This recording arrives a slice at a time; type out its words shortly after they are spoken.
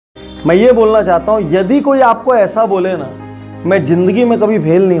मैं ये बोलना चाहता हूं, यदि कोई आपको ऐसा बोले ना मैं जिंदगी में कभी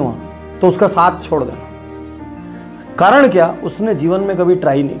फेल नहीं हुआ, तो उसका साथ छोड़ देना। कारण क्या, उसने जीवन में कभी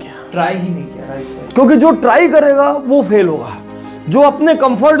ट्राई नहीं किया, ट्राई ही नहीं किया। राइट। क्योंकि जो ट्राई करेगा वो फेल होगा। जो अपने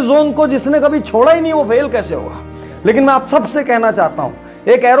कंफर्ट जोन को जिसने कभी छोड़ा ही नहीं वो फेल कैसे होगा। लेकिन मैं आप सबसे कहना चाहता हूं,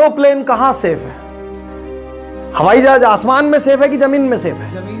 एक एरोप्लेन कहां सेफ है? हवाई जहाज आसमान में सेफ है कि जमीन में सेफ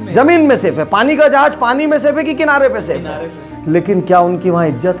है? जमीन में सेफ है। पानी का जहाज पानी में सेफ है कि किनारे पे सेफ है? लेकिन क्या उनकी वहां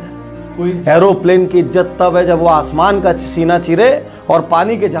इज्जत है? एरोप्लेन की इज्जत तब है जब वो आसमान का सीना चीरे, और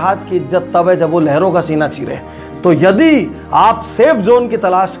पानी के जहाज की इज्जत तब है जब वो लहरों का सीना चीरे। तो यदि आप सेफ जोन की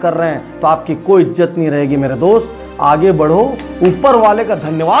तलाश कर रहे हैं तो आपकी कोई इज्जत नहीं रहेगी मेरे दोस्त। आगे बढ़ो, ऊपर वाले का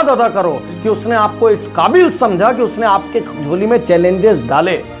धन्यवाद अदा करो कि उसने आपको इस काबिल समझा कि उसने आपके झोली में चैलेंजेस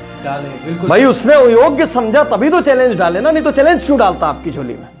डाले। भाई उसने योग्य समझा तभी तो चैलेंज डाले ना, नहीं तो चैलेंज क्यों डालता आपकी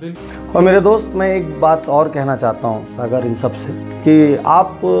झोली में। और मेरे दोस्त, मैं एक बात और कहना चाहता हूं सागर, इन सब से कि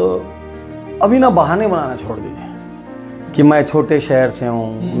आप अभी ना बहाने बनाना छोड़ दीजिए कि मैं छोटे शहर से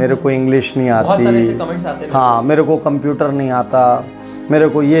हूँ, मेरे को इंग्लिश नहीं आती, हाँ मेरे को कंप्यूटर नहीं आता, मेरे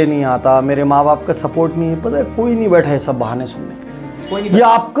को ये नहीं आता, मेरे माँ बाप का सपोर्ट नहीं है। पता है, कोई नहीं बैठा है सब बहाने सुनने के लिए। ये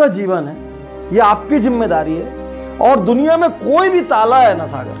आपका जीवन है, ये आपकी जिम्मेदारी है। और दुनिया में कोई भी ताला है ना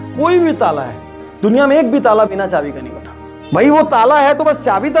सागर, कोई भी ताला है दुनिया में, एक भी ताला बिना चाबी का नहीं बना। भाई वो ताला है तो बस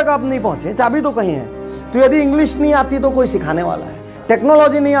चाबी तक आप नहीं पहुंचे, चाबी तो कहीं है। तो यदि इंग्लिश नहीं आती तो कोई सिखाने वाला है,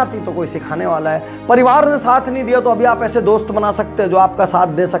 टेक्नोलॉजी नहीं आती तो कोई सिखाने वाला है, परिवार ने साथ नहीं दिया तो अभी आप ऐसे दोस्त बना सकते हैं जो आपका साथ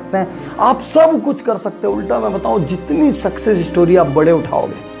दे सकते हैं। आप सब कुछ कर सकते हो। उल्टा मैं बताऊं, जितनी सक्सेस स्टोरी आप बड़े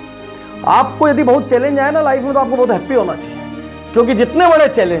उठाओगे, आपको यदि बहुत चैलेंज आए ना लाइफ में तो आपको बहुत हैप्पी होना चाहिए, क्योंकि जितने बड़े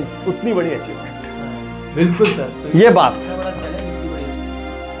चैलेंज उतनी बड़ी अचीवमेंट। बिल्कुल सर, ये बात